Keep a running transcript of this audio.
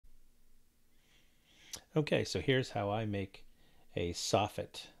Okay, so here's how I make a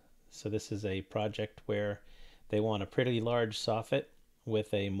soffit. So this is a project where they want a pretty large soffit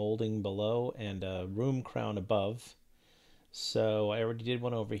with a molding below and a room crown above. So I already did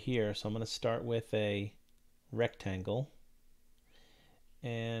one over here, so I'm going to start with a rectangle,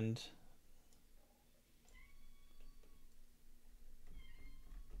 and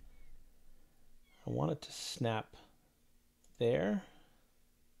I want it to snap there.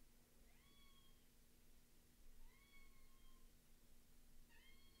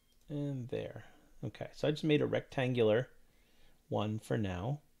 And there. Okay, so I just made a rectangular one for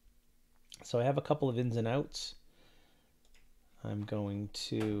now. So I have a couple of ins and outs. I'm going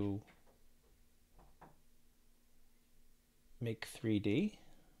to make 3D.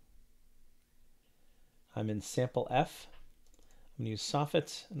 I'm in sample F. I'm going to use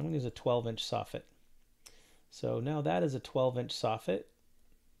soffits, and I'm going to use a 12-inch soffit. So now that is a 12-inch soffit,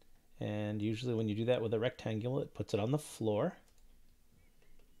 and usually when you do that with a rectangle, it puts it on the floor.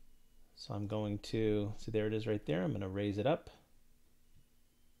 So I'm going to, see there it is right there, I'm going to raise it up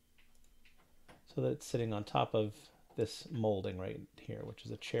so that it's sitting on top of this molding right here, which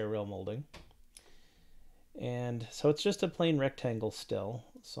is a chair rail molding. And so it's just a plain rectangle still.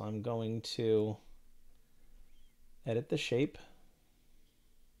 So I'm going to edit the shape.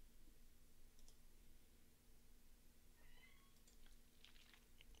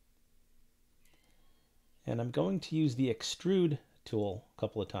 And I'm going to use the extrude tool a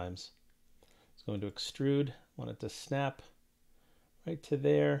couple of times. It's going to extrude, I want it to snap right to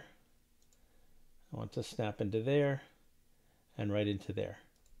there. I want to snap into there and right into there.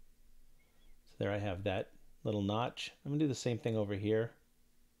 So there I have that little notch. I'm going to do the same thing over here.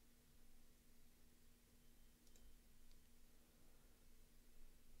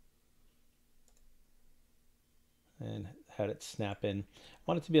 And had it snap in. I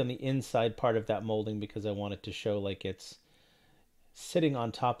want it to be on the inside part of that molding because I want it to show like it's sitting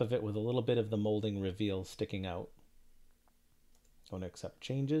on top of it with a little bit of the molding reveal sticking out. I'm going to accept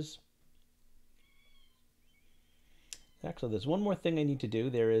changes. Actually, there's one more thing I need to do.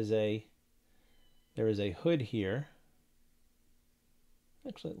 There is a hood here.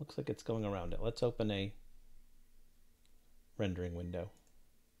 Actually, it looks like it's going around it. Let's open a rendering window.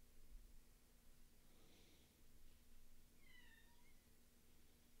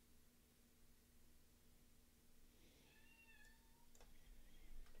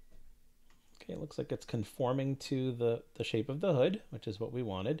 Okay, it looks like it's conforming to the shape of the hood, which is what we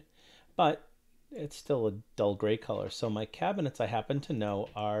wanted, but it's still a dull gray color. So my cabinets, I happen to know,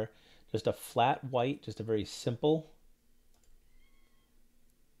 are just a flat white, just a very simple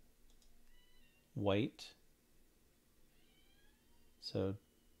white. So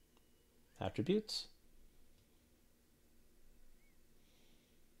attributes.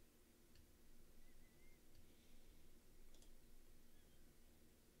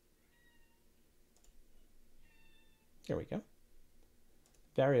 There we go.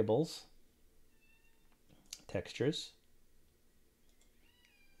 Variables, textures.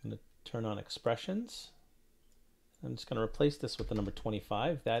 I'm going to turn on expressions. I'm just going to replace this with the number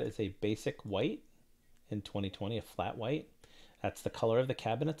 25. That is a basic white in 2020, a flat white. That's the color of the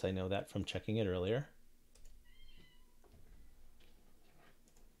cabinets. I know that from checking it earlier.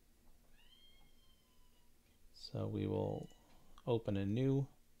 So we will open a new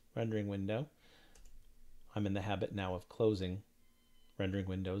rendering window. I'm in the habit now of closing rendering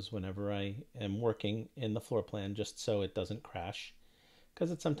windows whenever I am working in the floor plan, just so it doesn't crash,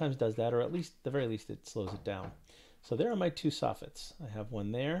 because it sometimes does that, or at least, the very least, it slows it down. So there are my two soffits. I have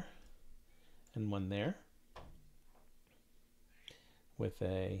one there and one there with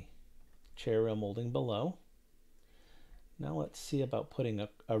a chair rail molding below. Now let's see about putting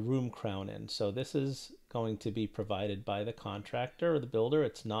a room crown in. So this is going to be provided by the contractor or the builder.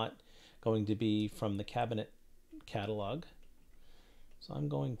 It's not going to be from the cabinet catalog. So I'm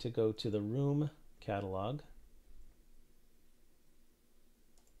going to go to the room catalog,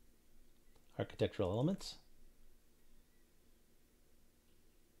 architectural elements,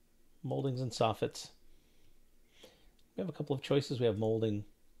 moldings and soffits. We have a couple of choices. We have molding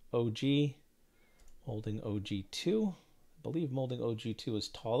OG, molding OG2. I believe molding OG2 is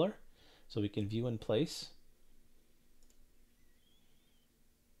taller, so we can view in place.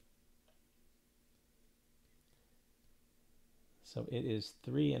 So it is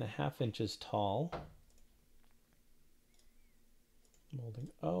 3.5 inches tall. Molding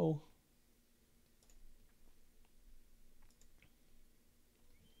O.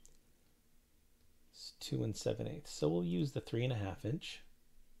 It's 2 7/8. So we'll use the 3.5 inch.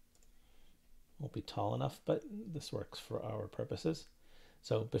 Won't be tall enough, but this works for our purposes.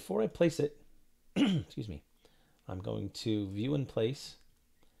 So before I place it excuse me, I'm going to view in place.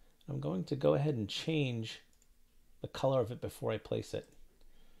 I'm going to go ahead and change the color of it before I place it.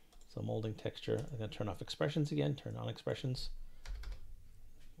 So molding texture, I'm going to turn off expressions again, turn on expressions.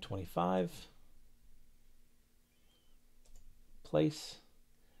 25. Place.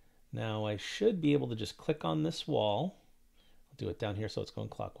 Now I should be able to just click on this wall. I'll do it down here so it's going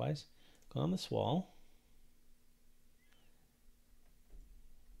clockwise. Go on this wall.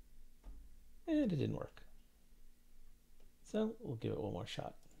 And it didn't work. So we'll give it one more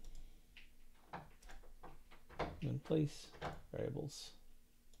shot. In place, variables,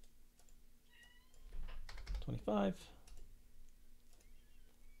 25.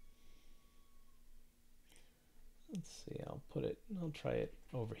 Let's see, I'll try it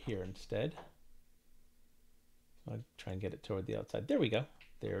over here instead. I'll try and get it toward the outside. There we go.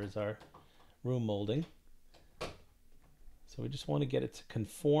 There's our room molding. So we just want to get it to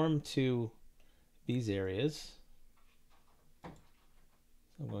conform to these areas. So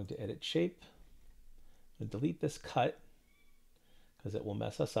I'm going to edit shape. I'm going to delete this cut because it will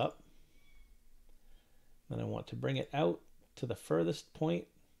mess us up. Then I want to bring it out to the furthest point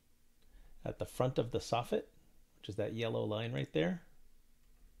at the front of the soffit, which is that yellow line right there.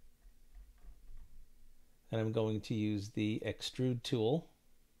 And I'm going to use the extrude tool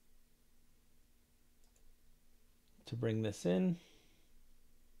to bring this in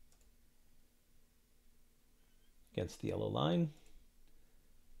against the yellow line.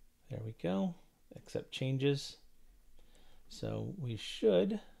 There we go. Accept changes. So we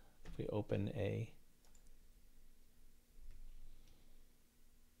should, if we open a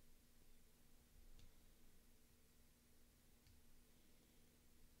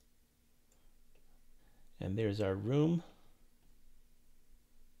and there's our room.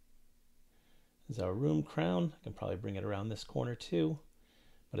 There's our room crown. I can probably bring it around this corner too,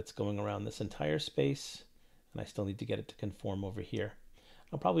 but it's going around this entire space, and I still need to get it to conform over here.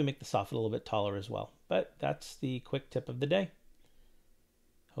 I'll probably make the soffit a little bit taller as well, but that's the quick tip of the day.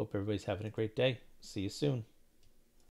 Hope everybody's having a great day. See you soon.